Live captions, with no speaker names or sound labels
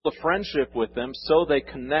a friendship with them so they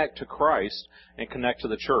connect to Christ and connect to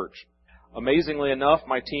the church. Amazingly enough,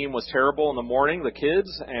 my team was terrible in the morning, the kids,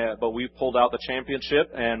 but we pulled out the championship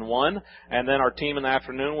and won. And then our team in the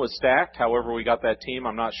afternoon was stacked. However we got that team,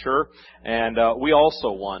 I'm not sure. And we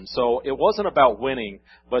also won. So it wasn't about winning,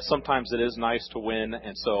 but sometimes it is nice to win.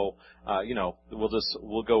 And so,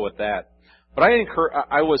 we'll go with that. But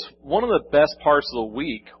I was one of the best parts of the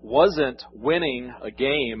week wasn't winning a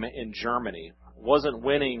game in Germany. Wasn't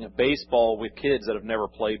winning baseball with kids that have never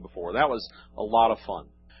played before. That was a lot of fun.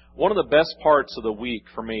 One of the best parts of the week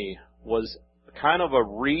for me was kind of a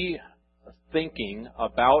rethinking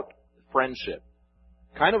about friendship,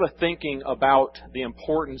 kind of a thinking about the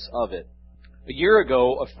importance of it. A year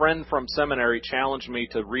ago, a friend from seminary challenged me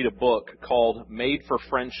to read a book called Made for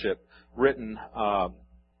Friendship, written,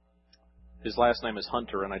 his last name is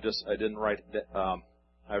Hunter, and I didn't write it,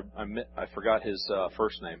 I forgot his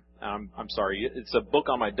first name. I'm sorry. It's a book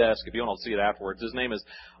on my desk. If you want to see it afterwards,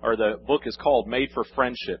 the book is called Made for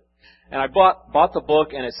Friendship. And I bought the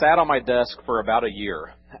book, and it sat on my desk for about a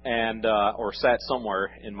year, or sat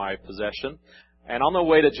somewhere in my possession. And on the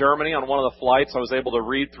way to Germany, on one of the flights, I was able to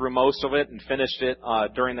read through most of it and finished it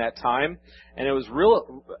during that time. And it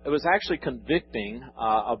was actually convicting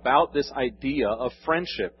about this idea of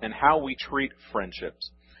friendship and how we treat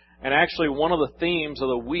friendships. And actually, one of the themes of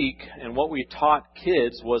the week and what we taught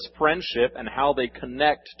kids was friendship and how they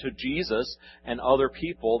connect to Jesus and other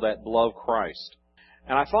people that love Christ.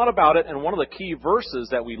 And I thought about it, and one of the key verses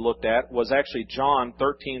that we looked at was actually John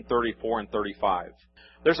 13:34 and 35.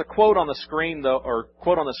 There's a quote on the screen,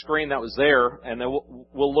 that was there, and then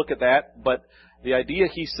we'll look at that. But the idea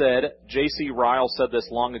he said, J.C. Ryle said this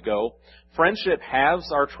long ago, friendship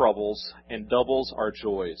halves our troubles and doubles our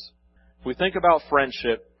joys. If we think about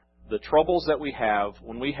friendship, the troubles that we have,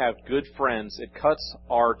 when we have good friends, it cuts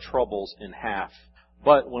our troubles in half.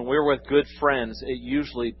 But when we're with good friends, it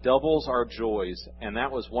usually doubles our joys. And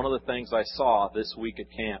that was one of the things I saw this week at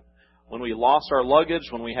camp. When we lost our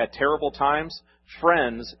luggage, when we had terrible times,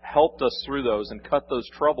 friends helped us through those and cut those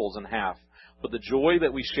troubles in half. But the joy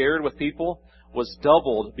that we shared with people was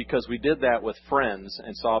doubled because we did that with friends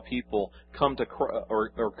and saw people come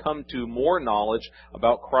to more knowledge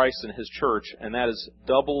about Christ and His church, and that is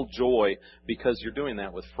double joy because you're doing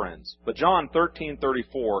that with friends. But John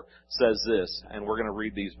 13:34 says this, and we're going to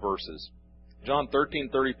read these verses. John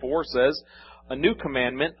 13:34 says, "A new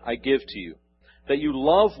commandment I give to you, that you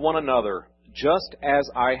love one another just as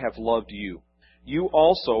I have loved you. You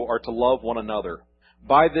also are to love one another.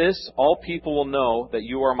 By this, all people will know that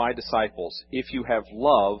you are my disciples, if you have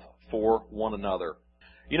love for one another."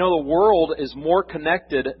 You know, the world is more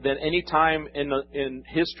connected than any time in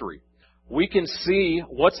history. We can see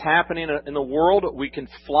what's happening in the world. We can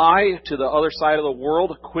fly to the other side of the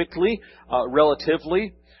world quickly,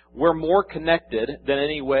 relatively. We're more connected than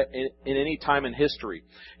in any time in history.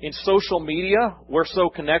 In social media, we're so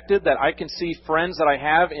connected that I can see friends that I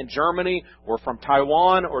have in Germany or from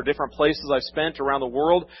Taiwan or different places I've spent around the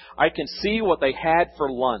world. I can see what they had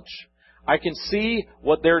for lunch. I can see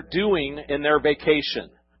what they're doing in their vacation.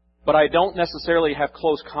 But I don't necessarily have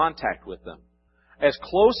close contact with them. As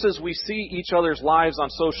close as we see each other's lives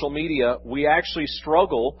on social media, we actually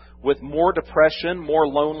struggle with more depression, more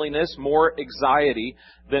loneliness, more anxiety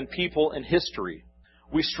than people in history.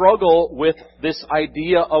 We struggle with this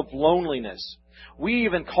idea of loneliness. We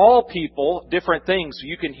even call people different things.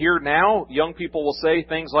 You can hear now, young people will say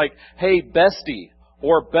things like, "Hey, bestie,"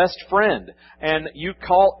 or "best friend." And you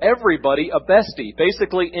call everybody a bestie.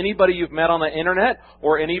 Basically, anybody you've met on the internet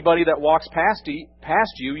or anybody that walks past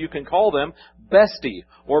you, you can call them bestie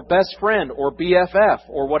or best friend or BFF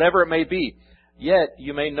or whatever it may be. Yet,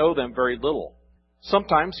 you may know them very little.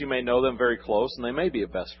 Sometimes you may know them very close and they may be a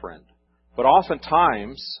best friend. But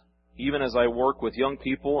oftentimes, even as I work with young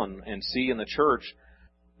people and see in the church,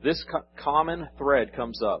 this common thread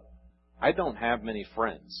comes up. I don't have many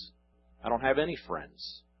friends. I don't have any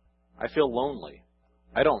friends. I feel lonely.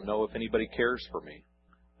 I don't know if anybody cares for me.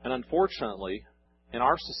 And unfortunately, in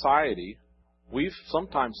our society, we've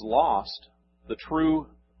sometimes lost the true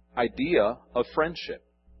idea of friendship.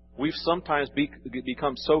 We've sometimes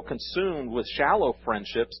become so consumed with shallow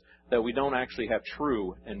friendships that we don't actually have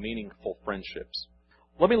true and meaningful friendships.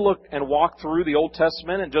 Let me look and walk through the Old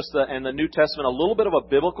Testament and the New Testament, a little bit of a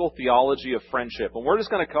biblical theology of friendship. And we're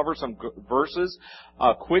just going to cover some verses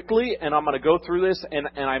quickly, and I'm going to go through this. And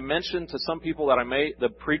I mentioned to some people that the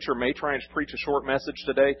preacher may try and preach a short message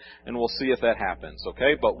today, and we'll see if that happens,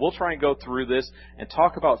 okay? But we'll try and go through this and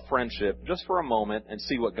talk about friendship just for a moment and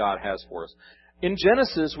see what God has for us. In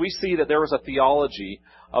Genesis, we see that there was a theology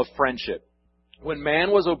of friendship. When man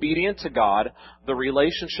was obedient to God, the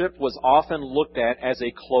relationship was often looked at as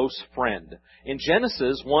a close friend. In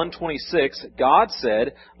Genesis 1:26, God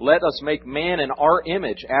said, "Let us make man in our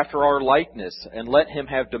image, after our likeness, and let him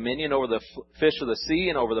have dominion over the fish of the sea,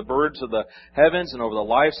 and over the birds of the heavens, and over the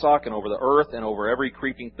livestock, and over the earth, and over every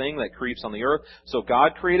creeping thing that creeps on the earth." So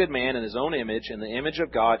God created man in His own image. In the image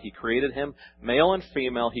of God, He created him. Male and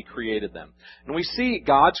female, He created them. And we see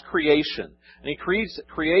God's creation. And He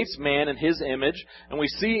creates man in His image. And we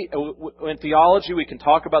see, in theology, we can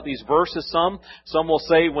talk about these verses some. Some will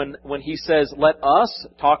say when He says, "let us,"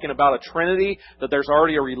 talking about a Trinity, that there's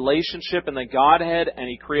already a relationship in the Godhead, and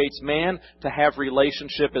He creates man to have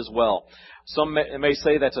relationship as well. Some may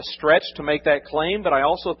say that's a stretch to make that claim, but I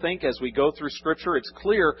also think as we go through Scripture, it's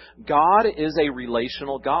clear God is a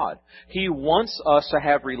relational God. He wants us to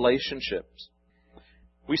have relationships.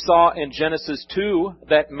 We saw in Genesis 2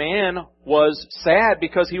 that man was sad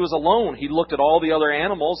because he was alone. He looked at all the other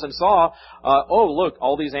animals and saw, oh, look,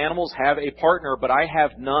 all these animals have a partner, but I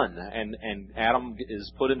have none. And Adam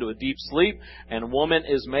is put into a deep sleep, and woman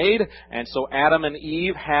is made, and so Adam and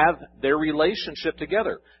Eve have their relationship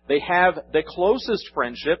together. They have the closest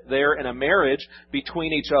friendship there in a marriage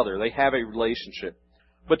between each other. They have a relationship.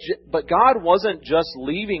 But God wasn't just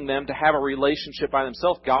leaving them to have a relationship by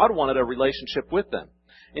themselves. God wanted a relationship with them.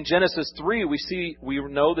 In Genesis 3, we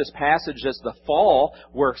know this passage as the fall,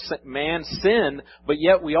 where man sinned, but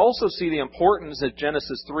yet we also see the importance of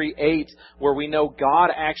Genesis 3:8, where we know God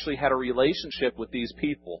actually had a relationship with these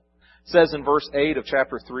people. It says in verse 8 of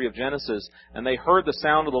chapter 3 of Genesis, "And they heard the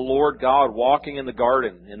sound of the Lord God walking in the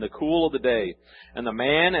garden in the cool of the day. And the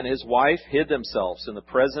man and his wife hid themselves in the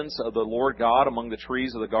presence of the Lord God among the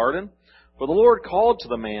trees of the garden. For the Lord called to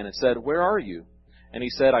the man and said, 'Where are you?' And he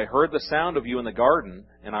said, 'I heard the sound of you in the garden,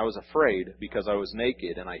 and I was afraid because I was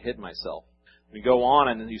naked and I hid myself.'" We go on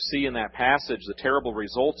and you see in that passage the terrible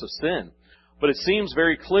results of sin. But it seems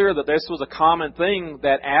very clear that this was a common thing,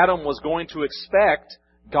 that Adam was going to expect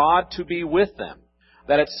God to be with them.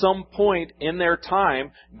 That at some point in their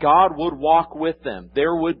time, God would walk with them.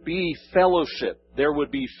 There would be fellowship. There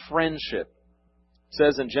would be friendship. It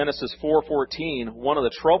says in Genesis 4:14, one of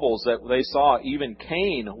the troubles that they saw, even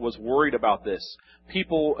Cain was worried about this.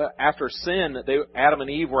 People, after sin, Adam and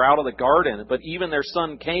Eve were out of the garden, but even their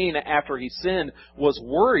son Cain, after he sinned, was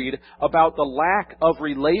worried about the lack of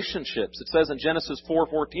relationships. It says in Genesis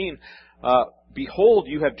 4:14, "Behold,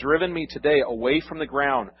 you have driven me today away from the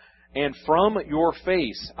ground, and from your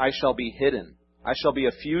face I shall be hidden. I shall be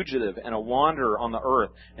a fugitive and a wanderer on the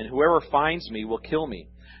earth, and whoever finds me will kill me."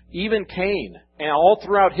 Even Cain, and all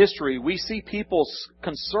throughout history, we see people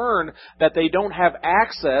concerned that they don't have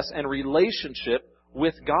access and relationship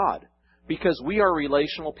with God. Because we are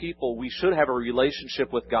relational people, we should have a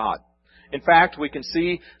relationship with God. In fact, we can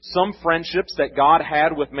see some friendships that God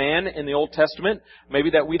had with man in the Old Testament, maybe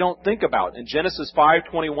that we don't think about. In Genesis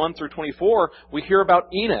 5:21 through 24, we hear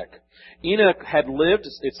about Enoch. Enoch had lived,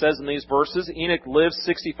 it says in these verses, Enoch lived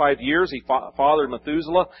 65 years. He fathered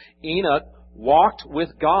Methuselah. Enoch walked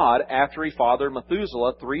with God after he fathered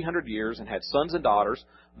Methuselah 300 years and had sons and daughters.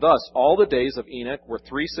 Thus, all the days of Enoch were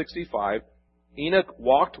 365. Enoch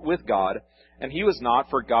walked with God, and he was not,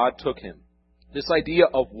 for God took him. This idea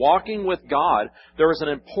of walking with God, there is an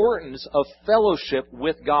importance of fellowship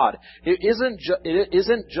with God. It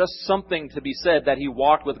isn't just something to be said that he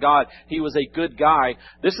walked with God, he was a good guy.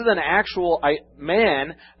 This is an actual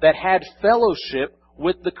man that had fellowship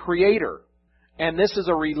with the Creator. And this is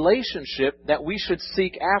a relationship that we should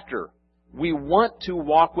seek after. We want to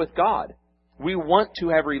walk with God. We want to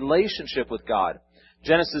have relationship with God.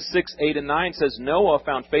 Genesis 6:8 and 9 says, "Noah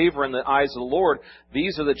found favor in the eyes of the Lord.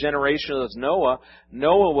 These are the generations of Noah.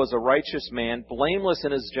 Noah was a righteous man, blameless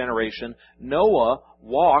in his generation. Noah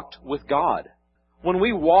walked with God." When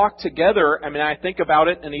we walk together, I think about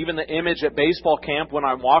it, and even the image at baseball camp when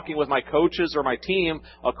I'm walking with my coaches or my team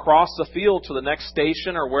across the field to the next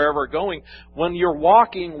station or wherever we're going. When you're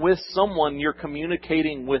walking with someone, you're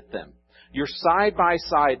communicating with them. You're side by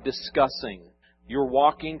side discussing. You're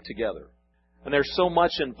walking together. And there's so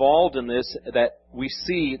much involved in this that we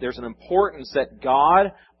see there's an importance that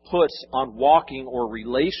God puts on walking or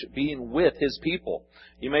being with His people.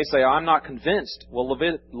 You may say, "I'm not convinced." Well,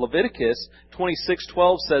 Leviticus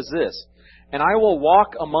 26:12 says this, "And I will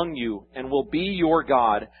walk among you and will be your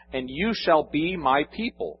God, and you shall be my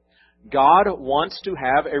people." God wants to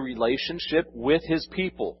have a relationship with His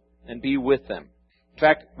people and be with them. In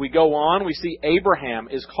fact, we go on, we see Abraham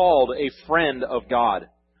is called a friend of God.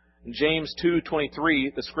 In James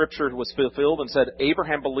 2:23, the scripture was fulfilled and said,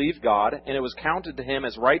 "Abraham believed God, and it was counted to him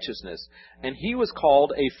as righteousness, and he was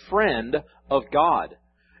called a friend of God."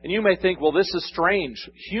 And you may think, well, this is strange.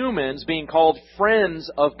 Humans being called friends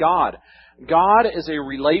of God. God is a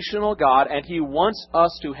relational God, and He wants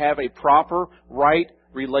us to have a proper, right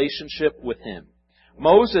relationship with Him.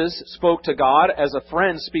 Moses spoke to God as a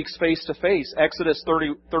friend speaks face to face. Exodus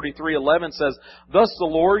 33:11 says, "Thus the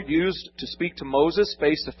Lord used to speak to Moses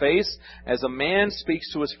face to face, as a man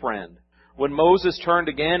speaks to his friend." When Moses turned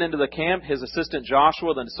again into the camp, his assistant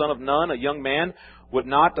Joshua, the son of Nun, a young man, would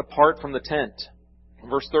not depart from the tent.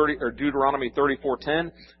 Verse 30, or Deuteronomy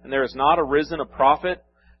 34:10, "And there has not arisen a prophet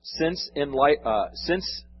since in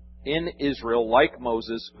Israel like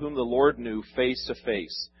Moses, whom the Lord knew face to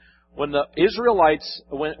face." When the Israelites,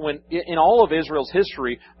 when in all of Israel's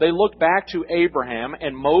history, they looked back to Abraham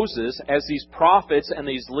and Moses as these prophets and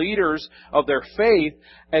these leaders of their faith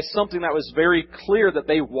as something that was very clear that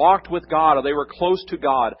they walked with God or they were close to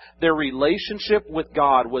God. Their relationship with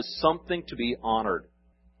God was something to be honored.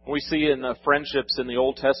 We see in the friendships in the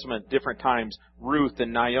Old Testament different times, Ruth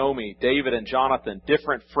and Naomi, David and Jonathan,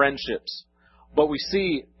 different friendships. But we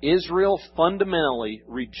see Israel fundamentally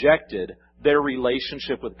rejected their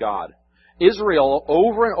relationship with God. Israel,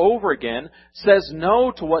 over and over again, says no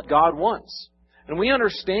to what God wants. And we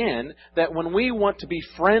understand that when we want to be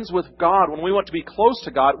friends with God, when we want to be close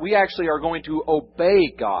to God, we actually are going to obey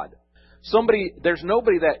God. There's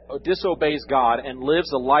nobody that disobeys God and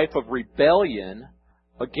lives a life of rebellion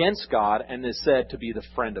against God and is said to be the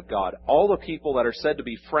friend of God. All the people that are said to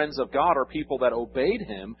be friends of God are people that obeyed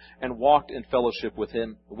Him and walked in fellowship with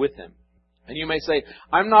Him. And you may say,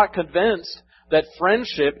 I'm not convinced that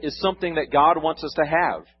friendship is something that God wants us to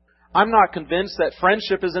have. I'm not convinced that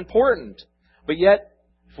friendship is important. But yet,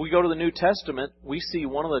 if we go to the New Testament, we see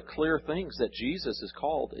one of the clear things that Jesus is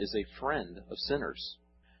called is a friend of sinners.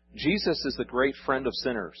 Jesus is the great friend of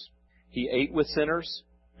sinners. He ate with sinners,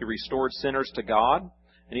 He restored sinners to God,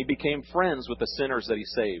 and He became friends with the sinners that He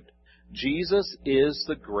saved. Jesus is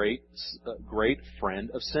the great friend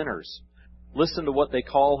of sinners. Listen to what they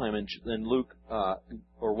call Him in Luke,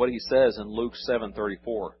 or what He says in Luke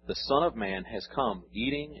 7:34. "The Son of Man has come,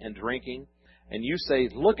 eating and drinking, and you say,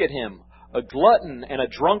 'Look at Him, a glutton and a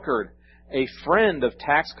drunkard, a friend of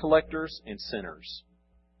tax collectors and sinners.'"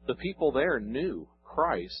 The people there knew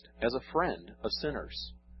Christ as a friend of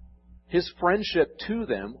sinners. His friendship to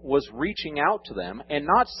them was reaching out to them and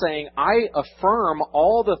not saying, I affirm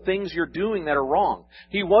all the things you're doing that are wrong.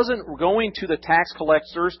 He wasn't going to the tax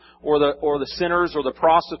collectors or the sinners or the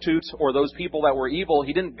prostitutes or those people that were evil.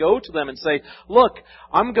 He didn't go to them and say, look,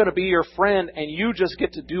 I'm going to be your friend and you just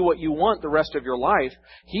get to do what you want the rest of your life.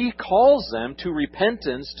 He calls them to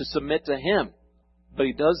repentance to submit to Him. But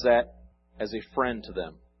He does that as a friend to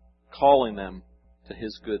them, calling them to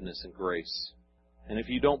His goodness and grace. And if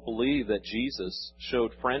you don't believe that Jesus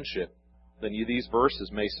showed friendship, then these verses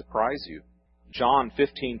may surprise you. John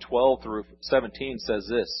 15:12 through 17 says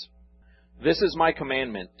this, "This is my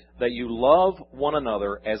commandment, that you love one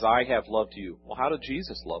another as I have loved you." Well, how did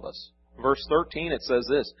Jesus love us? Verse 13, it says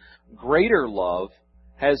this, "Greater love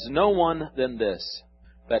has no one than this,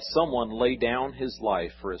 that someone lay down his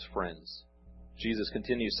life for his friends." Jesus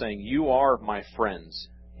continues saying, "You are my friends,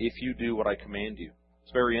 if you do what I command you."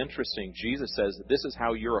 It's very interesting. Jesus says that this is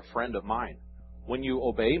how you're a friend of mine, when you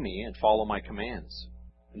obey me and follow my commands.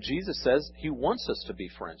 And Jesus says He wants us to be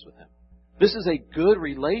friends with Him. This is a good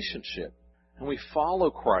relationship, and we follow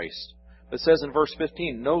Christ. It says in verse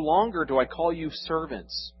 15, "No longer do I call you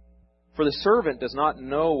servants, for the servant does not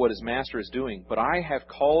know what his master is doing, but I have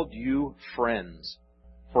called you friends.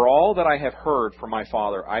 For all that I have heard from my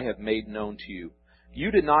Father I have made known to you. You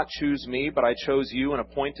did not choose me, but I chose you and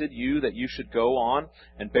appointed you that you should go on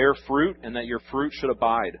and bear fruit, and that your fruit should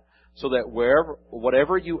abide, so that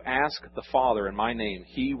whatever you ask the Father in my name,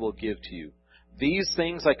 He will give to you. These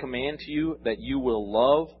things I command to you, that you will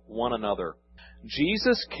love one another."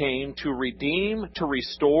 Jesus came to redeem, to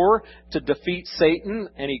restore, to defeat Satan,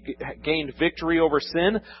 and He gained victory over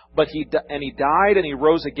sin, but He died and He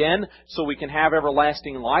rose again so we can have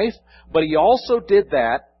everlasting life. But He also did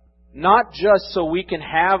that not just so we can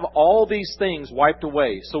have all these things wiped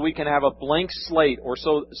away, so we can have a blank slate, or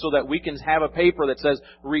so that we can have a paper that says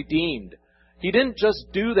redeemed. He didn't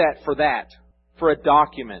just do that, for a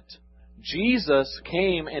document. Jesus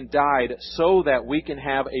came and died so that we can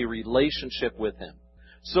have a relationship with Him,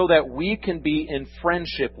 so that we can be in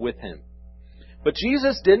friendship with Him. But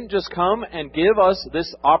Jesus didn't just come and give us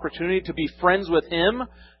this opportunity to be friends with Him,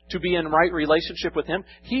 to be in right relationship with Him.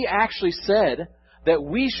 He actually said that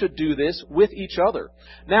we should do this with each other.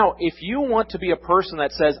 Now, if you want to be a person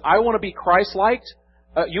that says, I want to be Christ-like,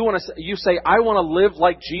 you say, I want to live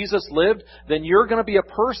like Jesus lived, then you're going to be a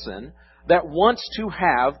person that wants to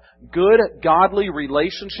have good, godly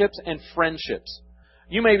relationships and friendships.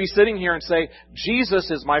 You may be sitting here and say, Jesus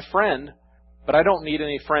is my friend, but I don't need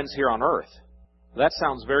any friends here on earth. That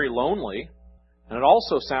sounds very lonely, and it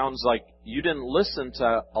also sounds like you didn't listen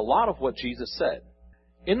to a lot of what Jesus said.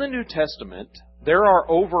 In the New Testament, there are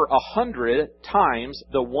over 100 times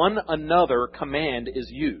the one another command is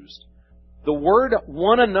used. The word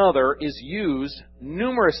one another is used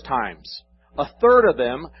numerous times. A third of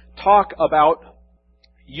them talk about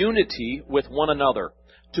unity with one another,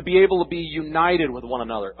 to be able to be united with one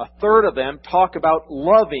another. A third of them talk about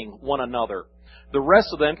loving one another. The rest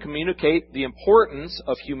of them communicate the importance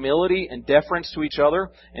of humility and deference to each other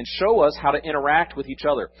and show us how to interact with each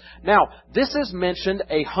other. Now, this is mentioned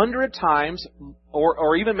 100 times,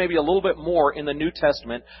 or even maybe a little bit more in the New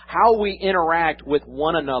Testament, how we interact with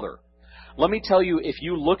one another. Let me tell you, if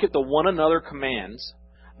you look at the one another commands,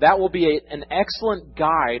 that will be an excellent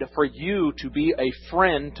guide for you to be a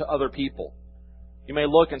friend to other people. You may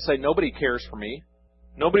look and say, nobody cares for me.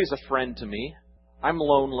 Nobody's a friend to me. I'm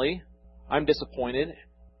lonely. I'm disappointed.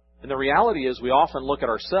 And the reality is we often look at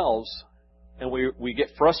ourselves and we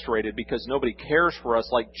get frustrated because nobody cares for us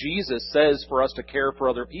like Jesus says for us to care for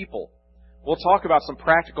other people. We'll talk about some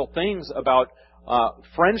practical things about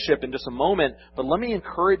friendship in just a moment, but let me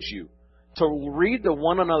encourage you to read the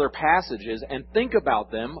one another passages and think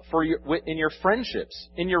about them in your friendships,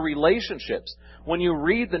 in your relationships. When you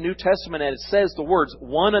read the New Testament and it says the words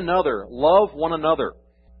one another, love one another,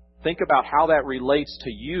 think about how that relates to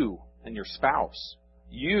you and your spouse,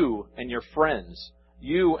 you and your friends,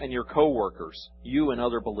 you and your coworkers, you and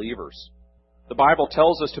other believers. The Bible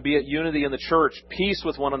tells us to be at unity in the church, peace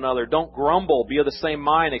with one another. Don't grumble, be of the same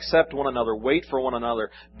mind, accept one another, wait for one another.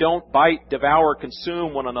 Don't bite, devour,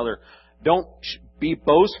 consume one another. Don't be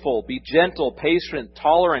boastful, be gentle, patient,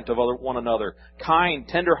 tolerant of one another, kind,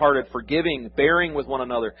 tenderhearted, forgiving, bearing with one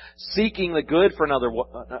another, seeking the good for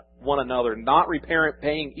one another, not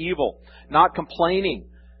repaying evil, not complaining,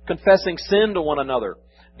 confessing sin to one another.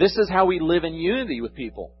 This is how we live in unity with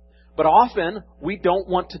people. But often we don't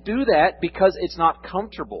want to do that because it's not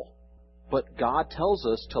comfortable. But God tells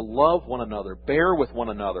us to love one another, bear with one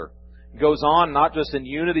another. It goes on not just in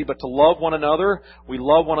unity, but to love one another. We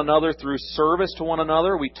love one another through service to one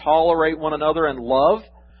another. We tolerate one another in love.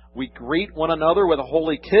 We greet one another with a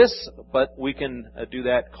holy kiss, but we can do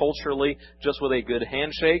that culturally just with a good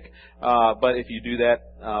handshake. But if you do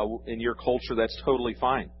that in your culture, that's totally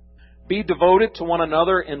fine. Be devoted to one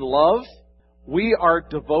another in love. We are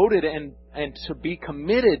devoted and to be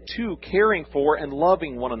committed to caring for and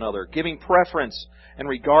loving one another, giving preference and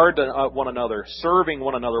regard to one another, serving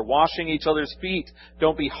one another, washing each other's feet.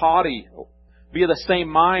 Don't be haughty. Be of the same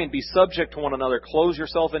mind. Be subject to one another. Clothe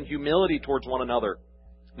yourself in humility towards one another.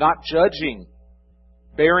 Not judging.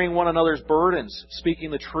 Bearing one another's burdens.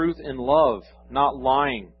 Speaking the truth in love. Not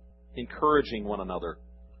lying. Encouraging one another.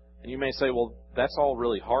 And you may say, well, that's all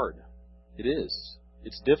really hard. It is.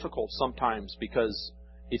 It's difficult sometimes because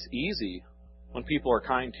it's easy when people are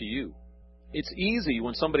kind to you. It's easy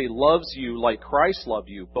when somebody loves you like Christ loved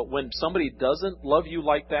you, but when somebody doesn't love you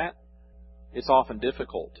like that, it's often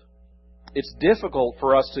difficult. It's difficult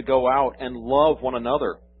for us to go out and love one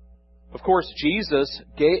another. Of course, Jesus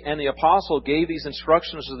and the apostle gave these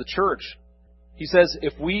instructions to the church. He says,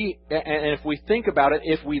 if we think about it,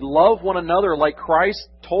 if we love one another like Christ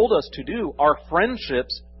told us to do, our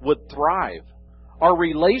friendships would thrive. Our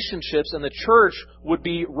relationships in the church would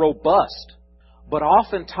be robust. But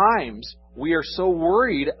oftentimes, we are so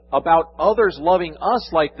worried about others loving us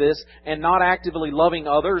like this and not actively loving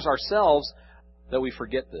others ourselves that we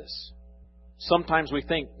forget this. Sometimes we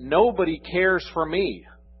think, nobody cares for me.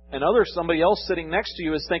 And somebody else sitting next to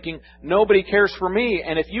you is thinking, nobody cares for me.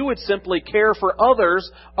 And if you would simply care for others,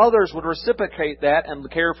 others would reciprocate that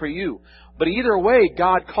and care for you. But either way,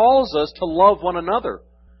 God calls us to love one another.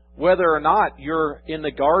 Whether or not you're in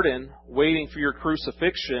the garden waiting for your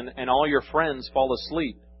crucifixion and all your friends fall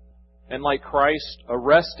asleep. And like Christ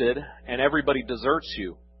arrested and everybody deserts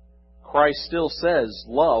you, Christ still says,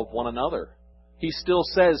 love one another. He still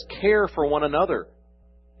says, care for one another.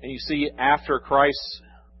 And you see, after Christ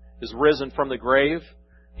is risen from the grave,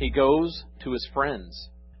 He goes to His friends.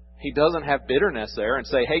 He doesn't have bitterness there and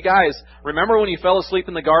say, hey guys, remember when you fell asleep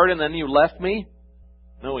in the garden and then you left me?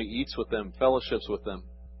 No, He eats with them, fellowships with them.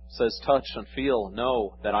 Says, touch and feel,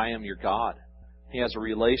 know that I am your God. He has a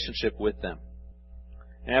relationship with them.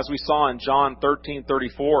 And as we saw in John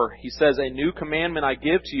 13:34, He says, a new commandment I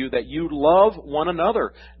give to you, that you love one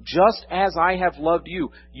another. Just as I have loved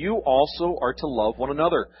you, you also are to love one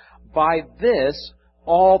another. By this,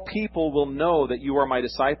 all people will know that you are my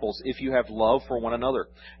disciples if you have love for one another.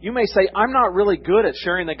 You may say, I'm not really good at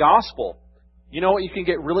sharing the gospel. You know what you can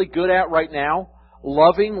get really good at right now?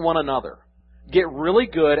 Loving one another. Get really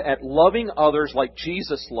good at loving others like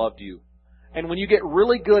Jesus loved you. And when you get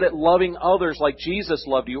really good at loving others like Jesus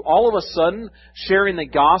loved you, all of a sudden, sharing the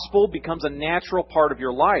gospel becomes a natural part of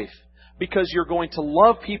your life. Because you're going to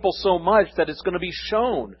love people so much that it's going to be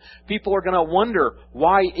shown. People are going to wonder,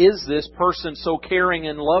 why is this person so caring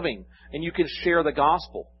and loving? And you can share the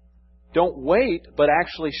gospel. Don't wait, but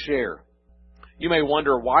actually share. You may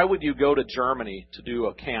wonder, why would you go to Germany to do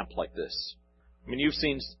a camp like this? I mean, you've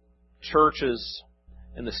seen churches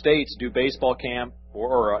in the States do baseball camp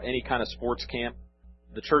or any kind of sports camp.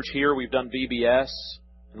 The church here, we've done VBS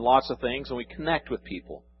and lots of things, and we connect with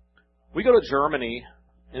people. We go to Germany,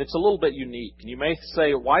 and it's a little bit unique. And you may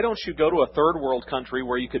say, why don't you go to a third world country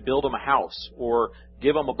where you could build them a house or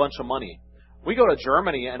give them a bunch of money? We go to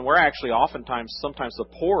Germany, and we're actually sometimes the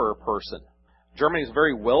poorer person. Germany is a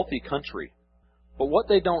very wealthy country. But what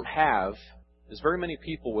they don't have is very many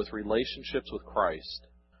people with relationships with Christ.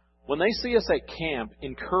 When they see us at camp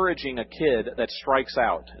encouraging a kid that strikes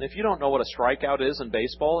out, and if you don't know what a strikeout is in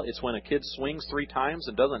baseball, it's when a kid swings 3 times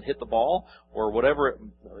and doesn't hit the ball, or whatever.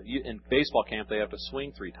 In baseball camp, they have to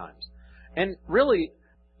swing 3 times. And really,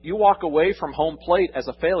 you walk away from home plate as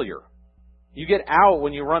a failure. You get out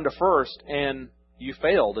when you run to first, and you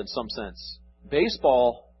failed in some sense.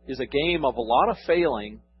 Baseball is a game of a lot of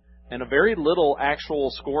failing and a very little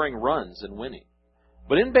actual scoring runs and winning.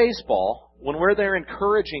 But in baseball, when we're there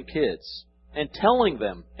encouraging kids and telling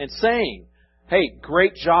them and saying, hey,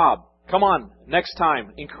 great job, come on, next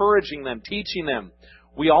time, encouraging them, teaching them,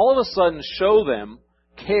 we all of a sudden show them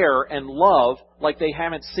care and love like they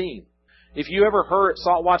haven't seen. If you ever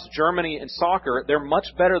watched Germany in soccer, they're much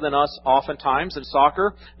better than us oftentimes in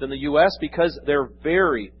soccer than the U.S. because they're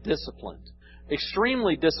very disciplined,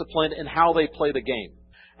 extremely disciplined in how they play the game.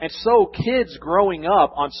 And so kids growing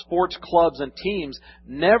up on sports clubs and teams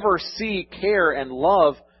never see care and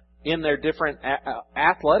love in their different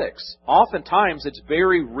athletics. Oftentimes it's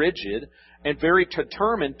very rigid and very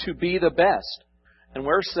determined to be the best. And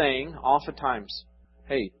we're saying oftentimes,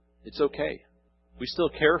 hey, it's okay. We still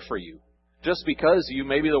care for you. Just because you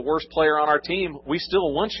may be the worst player on our team, we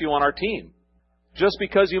still want you on our team. Just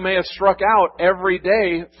because you may have struck out every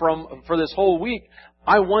day for this whole week,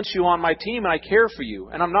 I want you on my team and I care for you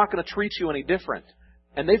and I'm not going to treat you any different.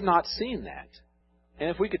 And they've not seen that. And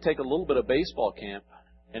if we could take a little bit of baseball camp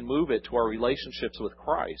and move it to our relationships with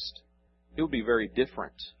Christ, it would be very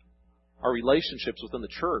different. Our relationships within the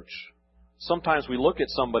church. Sometimes we look at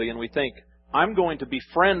somebody and we think, I'm going to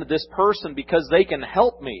befriend this person because they can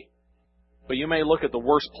help me. But you may look at the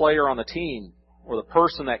worst player on the team or the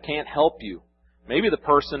person that can't help you. Maybe the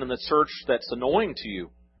person in the church that's annoying to you.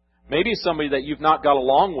 Maybe somebody that you've not got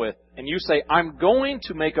along with, and you say, I'm going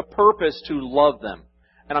to make a purpose to love them,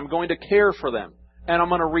 and I'm going to care for them, and I'm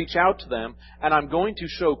going to reach out to them, and I'm going to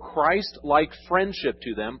show Christ-like friendship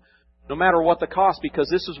to them, no matter what the cost, because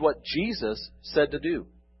this is what Jesus said to do.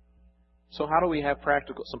 So how do we have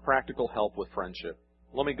some practical help with friendship?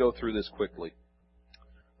 Let me go through this quickly.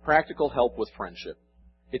 Practical help with friendship.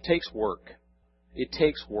 It takes work. It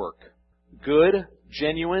takes work. Good,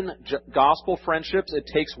 genuine gospel friendships, it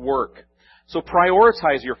takes work. So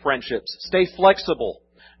prioritize your friendships. Stay flexible.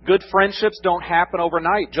 Good friendships don't happen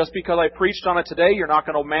overnight. Just because I preached on it today, you're not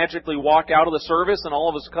going to magically walk out of the service and all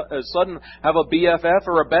of a sudden have a BFF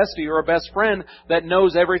or a bestie or a best friend that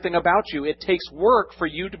knows everything about you. It takes work for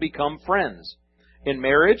you to become friends. In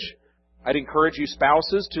marriage, I'd encourage you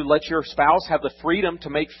spouses to let your spouse have the freedom to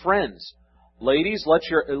make friends. Ladies, let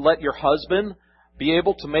your husband be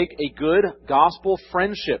able to make a good gospel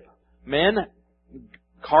friendship. Men,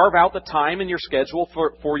 carve out the time in your schedule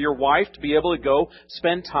for your wife to be able to go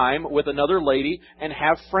spend time with another lady and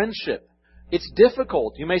have friendship. It's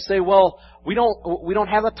difficult. You may say, well, we don't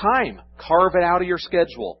have the time. Carve it out of your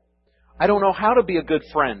schedule. I don't know how to be a good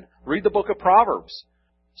friend. Read the book of Proverbs.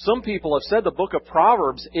 Some people have said the book of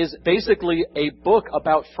Proverbs is basically a book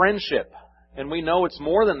about friendship. And we know it's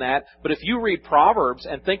more than that. But if you read Proverbs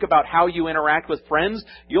and think about how you interact with friends,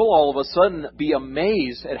 you'll all of a sudden be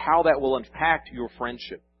amazed at how that will impact your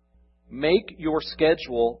friendship. Make your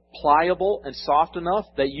schedule pliable and soft enough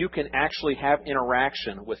that you can actually have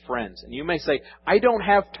interaction with friends. And you may say, I don't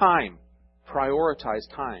have time.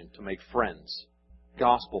 Prioritize time to make friends.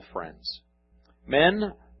 Gospel friends.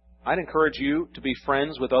 Men, I'd encourage you to be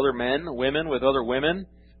friends with other men, women with other women.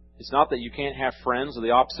 It's not that you can't have friends of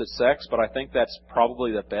the opposite sex, but I think that's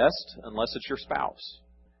probably the best, unless it's your spouse.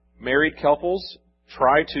 Married couples,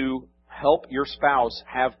 try to help your spouse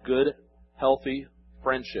have good, healthy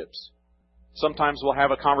friendships. Sometimes we'll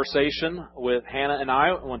have a conversation with Hannah and I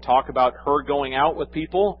and we'll talk about her going out with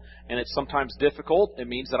people, and it's sometimes difficult. It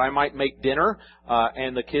means that I might make dinner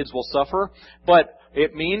and the kids will suffer. But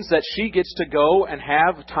it means that she gets to go and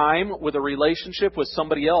have time with a relationship with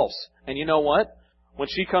somebody else. And you know what? When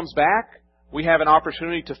she comes back, we have an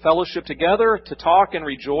opportunity to fellowship together, to talk and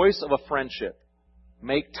rejoice of a friendship.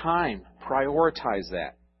 Make time. Prioritize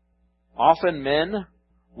that. Often men,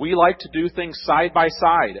 we like to do things side by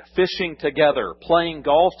side, fishing together, playing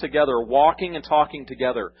golf together, walking and talking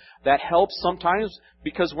together. That helps sometimes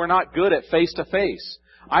because we're not good at face-to-face.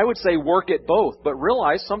 I would say work at both, but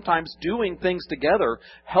realize sometimes doing things together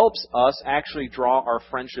helps us actually draw our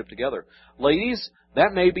friendship together. Ladies,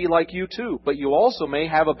 that may be like you too, but you also may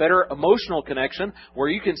have a better emotional connection where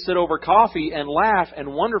you can sit over coffee and laugh and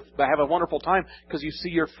have a wonderful time because you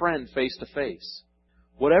see your friend face to face.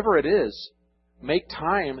 Whatever it is, make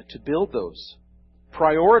time to build those.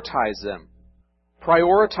 Prioritize them.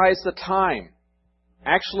 Prioritize the time.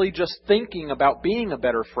 Actually, just thinking about being a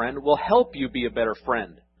better friend will help you be a better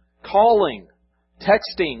friend. Calling,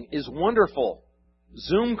 texting is wonderful.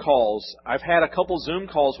 Zoom calls. I've had a couple Zoom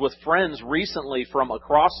calls with friends recently from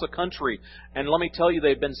across the country, and let me tell you,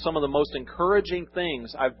 they've been some of the most encouraging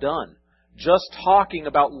things I've done. Just talking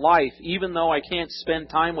about life, even though I can't spend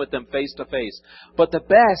time with them face to face. But the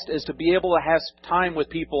best is to be able to have time with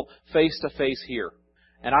people face to face here.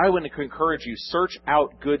 And I would encourage you, search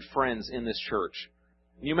out good friends in this church.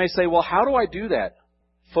 You may say, well, how do I do that?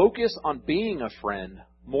 Focus on being a friend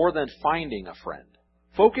more than finding a friend.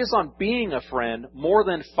 Focus on being a friend more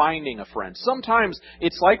than finding a friend. Sometimes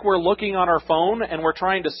it's like we're looking on our phone and we're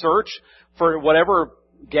trying to search for whatever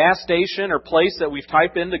gas station or place that we've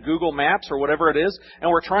typed into Google Maps or whatever it is,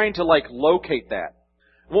 and we're trying to locate that.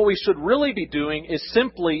 What we should really be doing is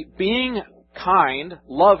simply being kind,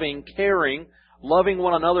 loving, caring, loving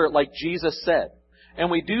one another like Jesus said.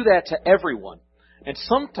 And we do that to everyone. And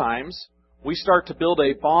sometimes we start to build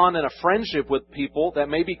a bond and a friendship with people that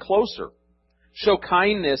may be closer. Show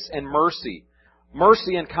kindness and mercy.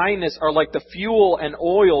 Mercy and kindness are like the fuel and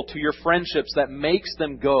oil to your friendships that makes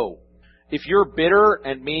them go. If you're bitter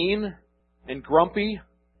and mean and grumpy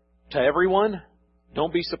to everyone,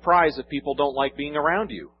 don't be surprised if people don't like being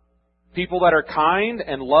around you. People that are kind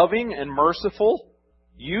and loving and merciful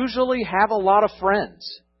usually have a lot of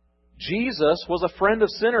friends. Jesus was a friend of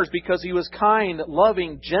sinners because He was kind,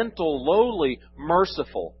 loving, gentle, lowly,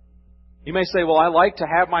 merciful. You may say, well, I like to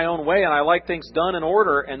have my own way and I like things done in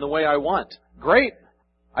order and the way I want. Great.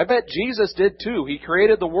 I bet Jesus did too. He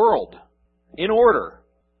created the world in order,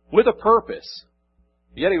 with a purpose.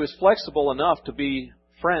 Yet He was flexible enough to be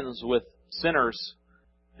friends with sinners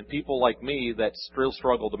and people like me that still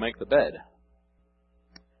struggle to make the bed.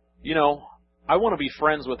 You know, I want to be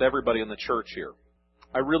friends with everybody in the church here.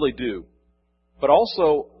 I really do. But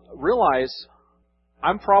also realize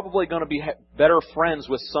I'm probably going to be better friends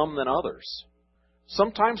with some than others.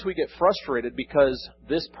 Sometimes we get frustrated because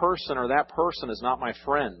this person or that person is not my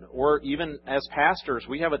friend. Or even as pastors,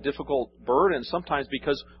 we have a difficult burden sometimes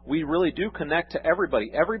because we really do connect to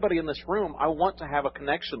everybody. Everybody in this room I want to have a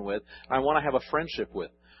connection with. I want to have a friendship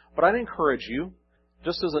with. But I'd encourage you,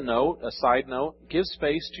 just as a side note, give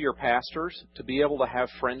space to your pastors to be able to have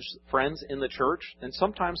friends in the church. And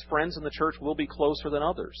sometimes friends in the church will be closer than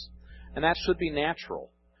others. And that should be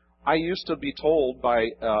natural. I used to be told by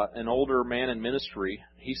an older man in ministry,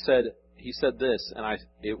 he said this, and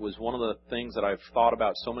it was one of the things that I've thought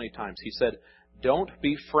about so many times. He said, don't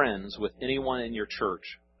be friends with anyone in your church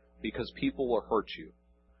because people will hurt you.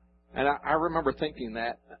 And I remember thinking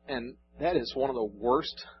that, and that is one of the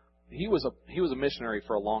worst. He was a missionary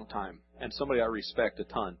for a long time, and somebody I respect a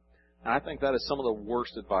ton. And I think that is some of the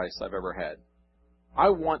worst advice I've ever had. I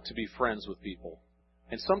want to be friends with people.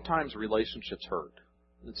 And sometimes relationships hurt.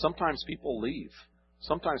 And sometimes people leave.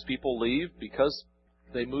 Sometimes people leave because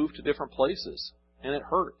they move to different places. And it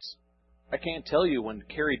hurts. I can't tell you when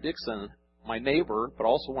Kerry Dixon, my neighbor, but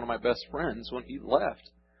also one of my best friends, when he left,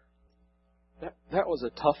 that was a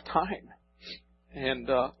tough time. And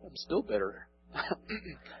I'm still bitter.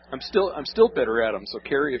 I'm still bitter at him. So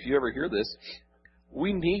Kerry, if you ever hear this,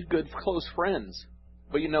 we need good, close friends.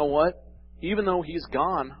 But you know what? Even though he's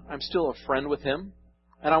gone, I'm still a friend with him.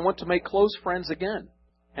 And I want to make close friends again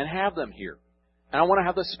and have them here. And I want to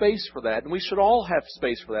have the space for that. And we should all have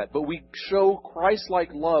space for that. But we show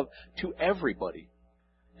Christ-like love to everybody.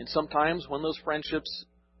 And sometimes when those friendships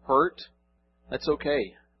hurt, that's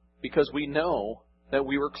okay. Because we know that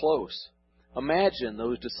we were close. Imagine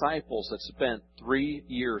those disciples that spent 3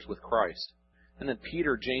 years with Christ. And then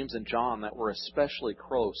Peter, James, and John that were especially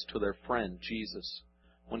close to their friend Jesus.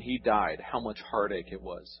 when he died, how much heartache it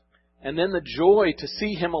was. And then the joy to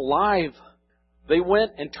see him alive. They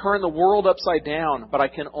went and turned the world upside down, but I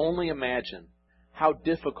can only imagine how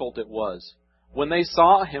difficult it was when they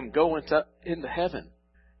saw him go into heaven.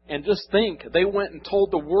 And just think, they went and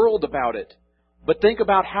told the world about it. But think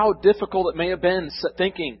about how difficult it may have been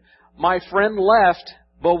thinking, my friend left,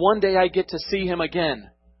 but one day I get to see him again.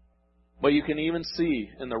 But you can even see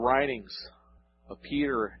in the writings of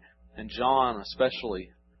Peter and John especially,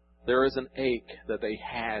 there is an ache that they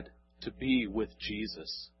had to be with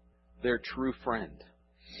Jesus, their true friend.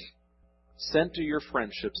 Center your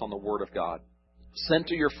friendships on the Word of God.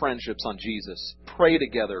 Center your friendships on Jesus. Pray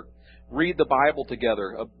together. Read the Bible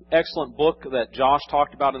together. An excellent book that Josh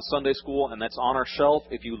talked about in Sunday school, and that's on our shelf.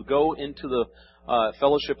 If you go into the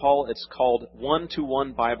fellowship hall, it's called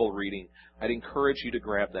One-to-One Bible Reading. I'd encourage you to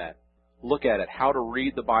grab that. Look at it, how to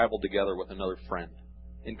read the Bible together with another friend.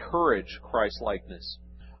 Encourage Christ-likeness.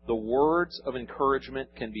 The words of encouragement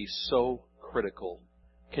can be so critical,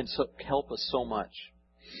 can help us so much.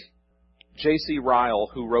 J.C. Ryle,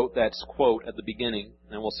 who wrote that quote at the beginning,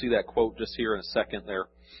 and we'll see that quote just here in a second there,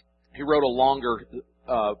 he wrote a longer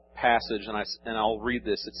passage, and I'll read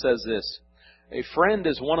this. It says this, "A friend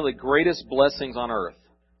is one of the greatest blessings on earth.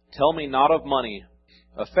 Tell me not of money.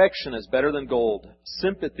 Affection is better than gold.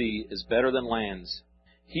 Sympathy is better than lands.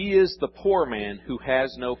 He is the poor man who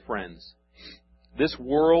has no friends. This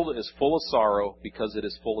world is full of sorrow because it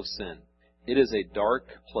is full of sin. It is a dark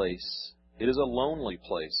place. It is a lonely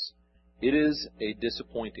place. It is a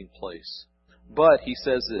disappointing place. But," he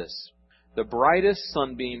says this, "the brightest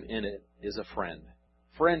sunbeam in it is a friend.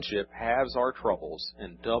 Friendship halves our troubles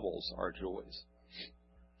and doubles our joys."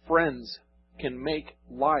 Friends can make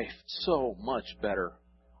life so much better.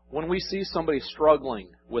 When we see somebody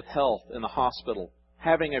struggling with health in the hospital,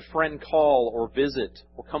 having a friend call or visit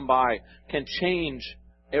or come by can change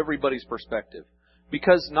everybody's perspective.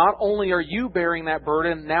 Because not only are you bearing that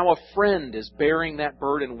burden, now a friend is bearing that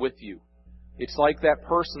burden with you. It's like that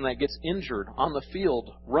person that gets injured on the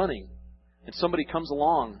field running, and somebody comes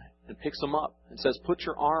along and picks them up and says, "Put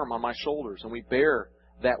your arm on my shoulders," and we bear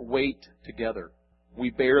that weight together. We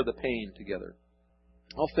bear the pain together.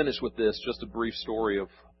 I'll finish with this, just a brief story of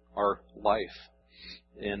our life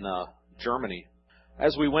in Germany.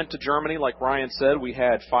 As we went to Germany, like Ryan said, we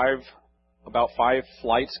had about five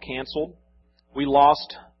flights canceled. We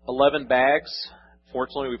lost 11 bags.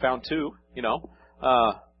 Fortunately, we found 2,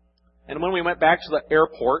 And when we went back to the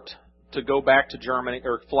airport to go back to Germany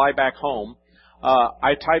or fly back home,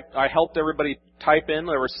 I helped everybody type in.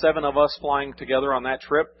 There were 7 of us flying together on that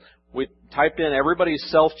trip. We typed in everybody's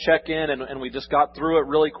self-check-in, and we just got through it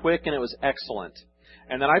really quick, and it was excellent.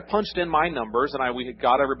 And then I punched in my numbers, and we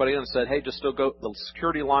got everybody in and said, "Hey, just still go." The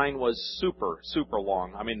security line was super, super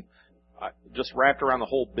long. I mean, just wrapped around the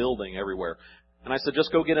whole building everywhere. And I said,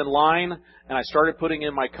 "Just go get in line." And I started putting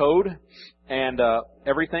in my code and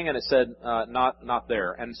everything, and it said, not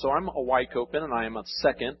there. And so I'm a Wycopen, and I am a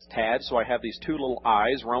second Tad, so I have these 2 little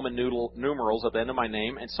I's, Roman numerals at the end of my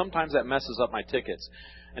name, and sometimes that messes up my tickets.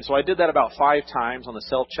 And so I did that about 5 times on the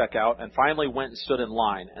self-checkout, and finally went and stood in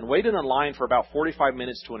line, and waited in line for about 45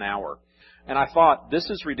 minutes to an hour. And I thought, this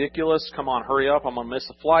is ridiculous. Come on, hurry up. I'm going to miss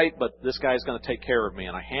the flight, but this guy's going to take care of me.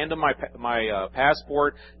 And I hand him my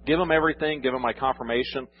passport, give him everything, give him my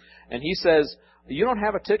confirmation. And he says, "You don't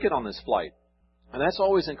have a ticket on this flight." And that's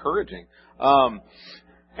always encouraging. And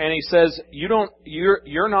he says,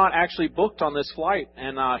 you're not actually booked on this flight.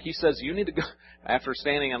 And he says, you need to go, after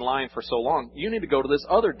standing in line for so long, you need to go to this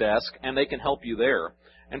other desk, and they can help you there.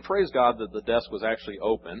 And praise God that the desk was actually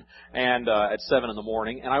open and at 7 in the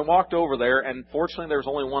morning. And I walked over there, and fortunately there was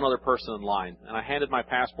only one other person in line. And I handed my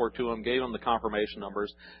passport to him, gave him the confirmation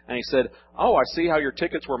numbers, and he said, "Oh, I see how your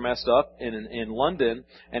tickets were messed up in London,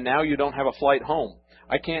 and now you don't have a flight home.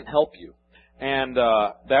 I can't help you." And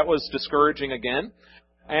that was discouraging again.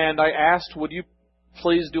 And I asked, "Would you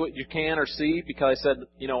please do what you can or see?" Because I said,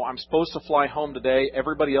 I'm supposed to fly home today.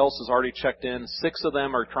 Everybody else has already checked in. 6 of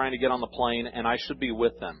them are trying to get on the plane, and I should be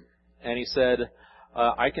with them. And he said,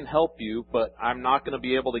 "I can help you, but I'm not going to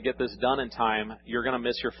be able to get this done in time. You're going to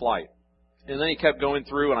miss your flight." And then he kept going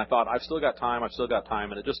through, and I thought, I've still got time.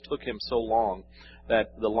 And it just took him so long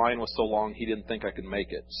that the line was so long he didn't think I could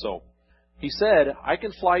make it. So he said, "I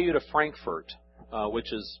can fly you to Frankfurt,"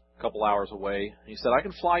 which is a couple hours away. He said, "I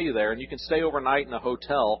can fly you there, and you can stay overnight in a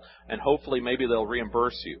hotel, and hopefully maybe they'll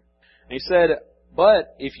reimburse you." And he said,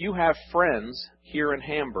 "But if you have friends here in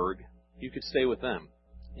Hamburg, you could stay with them,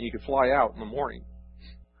 and you could fly out in the morning."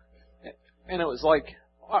 And it was like,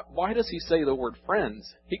 why does he say the word friends?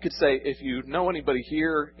 He could say, if you know anybody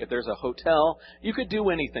here, if there's a hotel, you could do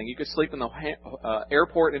anything. You could sleep in the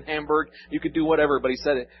airport in Hamburg. You could do whatever. But he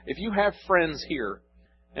said, if you have friends here,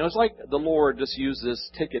 and it was like the Lord just used this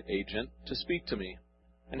ticket agent to speak to me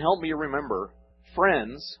and help me remember,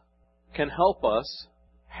 friends can help us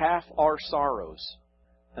half our sorrows,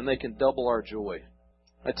 and they can double our joy.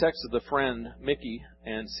 I texted the friend, Mickey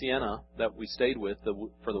and Sienna, that we stayed with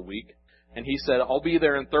for the week, and he said, I'll be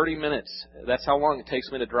there in 30 minutes. That's how long it takes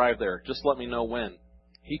me to drive there. Just let me know when.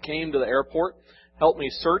 He came to the airport, helped me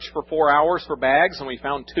search for 4 hours for bags, and we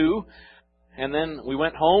found 2. And then we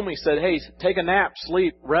went home. He said, hey, take a nap,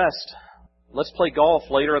 sleep, rest. Let's play golf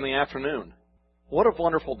later in the afternoon. What a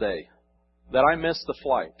wonderful day that I missed the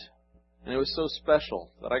flight. And it was so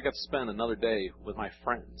special that I got to spend another day with my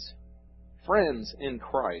friends. Friends in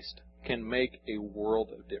Christ can make a world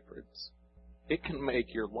of difference. It can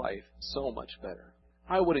make your life so much better.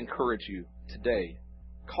 I would encourage you today,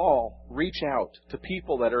 call, reach out to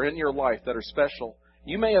people that are in your life that are special.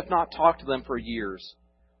 You may have not talked to them for years,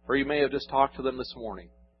 or you may have just talked to them this morning.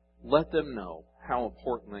 Let them know how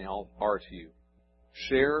important they all are to you.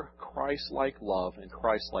 Share Christ-like love and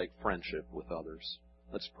Christ-like friendship with others.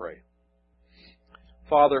 Let's pray.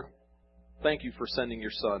 Father, thank you for sending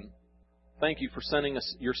your Son. Thank you for sending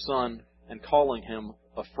us your Son and calling him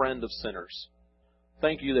a friend of sinners.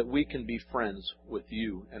 Thank you that we can be friends with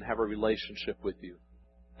you and have a relationship with you.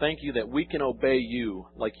 Thank you that we can obey you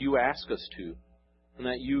like you ask us to, and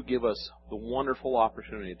that you give us the wonderful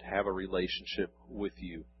opportunity to have a relationship with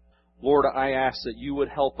you. Lord, I ask that you would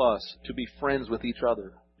help us to be friends with each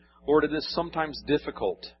other. Lord, it is sometimes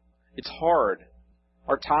difficult. It's hard.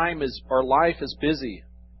 Our life is busy.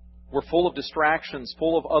 We're full of distractions,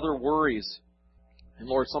 full of other worries. And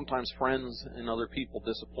Lord, sometimes friends and other people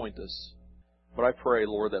disappoint us. But I pray,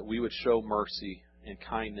 Lord, that we would show mercy and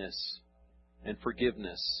kindness and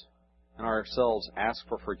forgiveness, and ourselves ask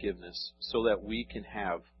for forgiveness so that we can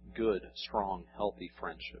have good, strong, healthy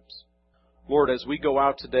friendships. Lord, as we go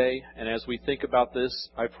out today and as we think about this,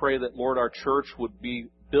 I pray that, Lord, our church would be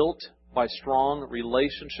built by strong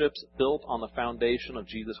relationships built on the foundation of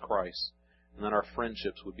Jesus Christ, and that our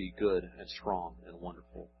friendships would be good and strong and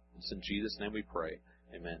wonderful. It's in Jesus' name we pray.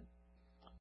 Amen.